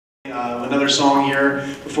another song here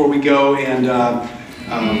before we go, and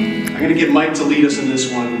I'm going to get Mike to lead us in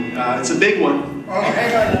this one. It's a big one. Oh,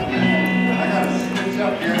 hang on. I got to switch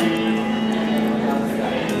up here.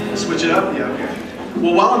 Switch it up? Yeah, okay.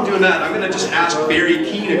 Well, while I'm doing that, I'm going to just ask Barry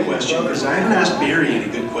Keane a question, because I haven't asked Barry any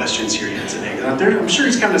good questions here yet today. I'm sure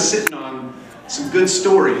he's kind of sitting on some good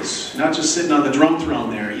stories, not just sitting on the drum throne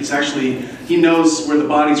there. He's actually, he knows where the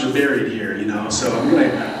bodies are buried here, you know, so I'm going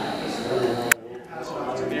to pass it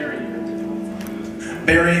off to Barry.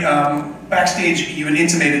 Barry, backstage you had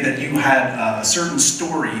intimated that you had a certain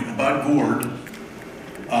story about Gord,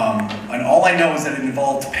 and all I know is that it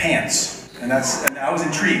involved pants, and I was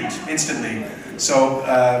intrigued instantly. So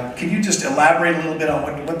can you just elaborate a little bit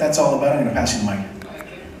on what that's all about? I'm going to pass you the mic.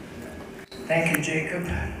 Thank you, Jacob.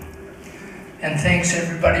 And thanks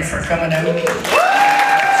everybody for coming out. Okay,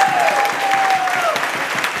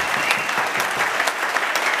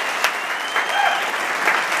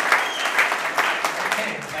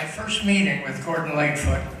 my first meeting with Gordon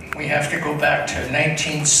Lightfoot, we have to go back to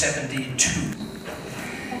 1972.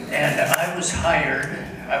 And I was hired,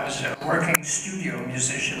 I was a working studio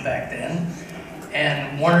musician back then,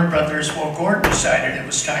 and Warner Brothers, well, Gord decided it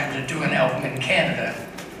was time to do an album in Canada.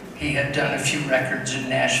 He had done a few records in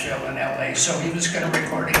Nashville and LA, so he was going to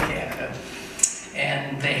record in Canada.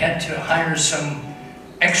 And they had to hire some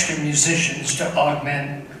extra musicians to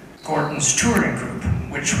augment Gordon's touring group,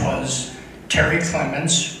 which was Terry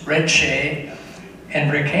Clemens, Red Shea,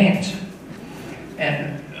 and Rick Haynes.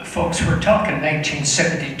 And folks, we're talking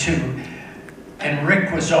 1972, and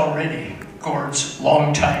Rick was already Gord's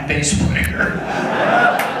longtime bass player.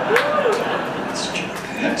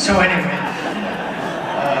 So anyway,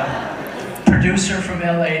 producer from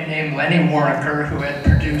LA named Lenny Waronker, who had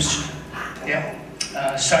produced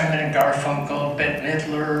Simon and Garfunkel, Bette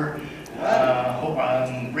Midler,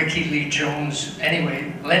 Ricky Lee Jones.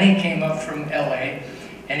 Anyway, Lenny came up from LA,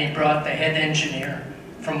 and he brought the head engineer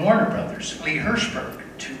from Warner Brothers, Lee Hirschberg,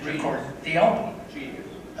 to record the album.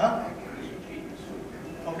 Huh?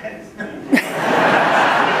 Okay.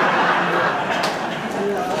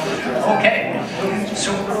 Okay,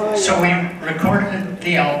 so we recorded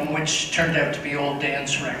the album, which turned out to be Old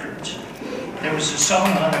Dance Records. There was a song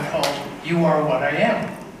on it called You Are What I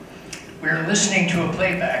Am. We were listening to a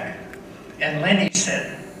playback, and Lenny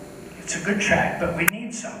said, it's a good track, but we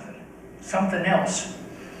need something else.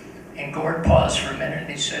 And Gord paused for a minute, and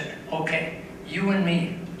he said, okay, you and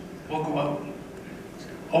me, we'll go out.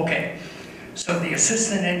 Okay. So the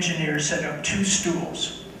assistant engineer set up 2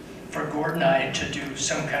 stools for Gord and I to do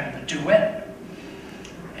some kind of a duet.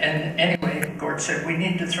 And anyway, Gord said, we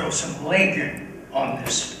need to throw some leg on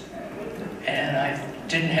this. And I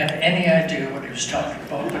didn't have any idea what he was talking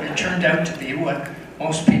about, but it turned out to be what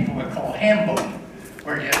most people would call ham bone,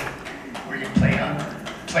 where you play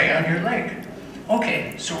on your leg.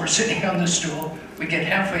 Okay, so we're sitting on the stool, we get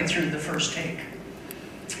halfway through the first take.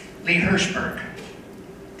 Lee Hirschberg,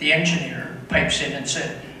 the engineer, pipes in and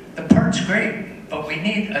said, the part's great, but we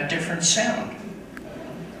need a different sound.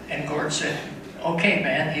 And Gord said, okay,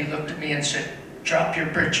 man. He looked at me and said, drop your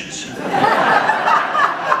britches. So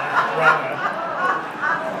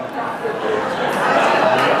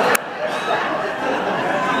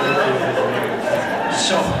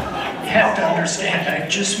you have to understand, I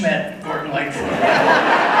just met Gordon Lightfoot.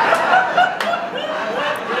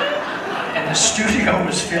 And the studio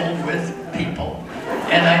was filled with people.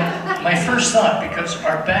 And my first thought, because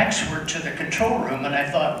our backs were to the control room, and I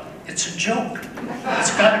thought, it's a joke.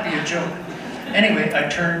 It's got to be a joke. Anyway, I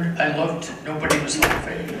turned, I looked, nobody was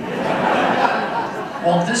laughing.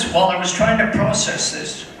 While I was trying to process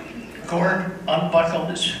this, Gord unbuckled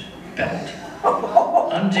his belt,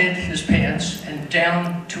 undid his pants, and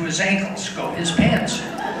down to his ankles go his pants.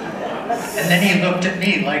 And then he looked at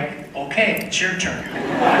me like, okay, it's your turn.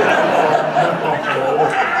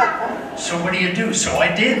 So what do you do? So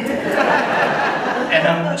I did. And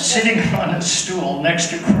I'm sitting on a stool next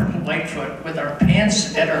to Gordon Lightfoot with our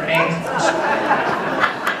pants at our ankles.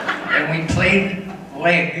 And we played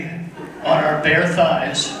leg on our bare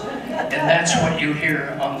thighs. And that's what you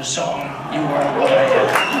hear on the song, You Are What I Am.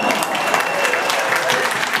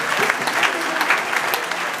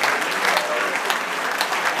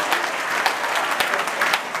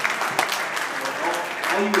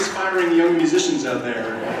 All you aspiring young musicians out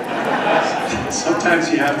there, sometimes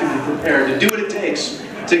you have to be prepared to do what it takes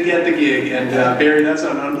to get the gig. And Barry, that's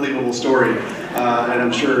an unbelievable story, and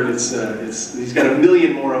I'm sure he's got a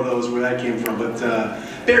million more of those where that came from. But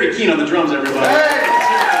Barry Keane on the drums, everybody. Hey!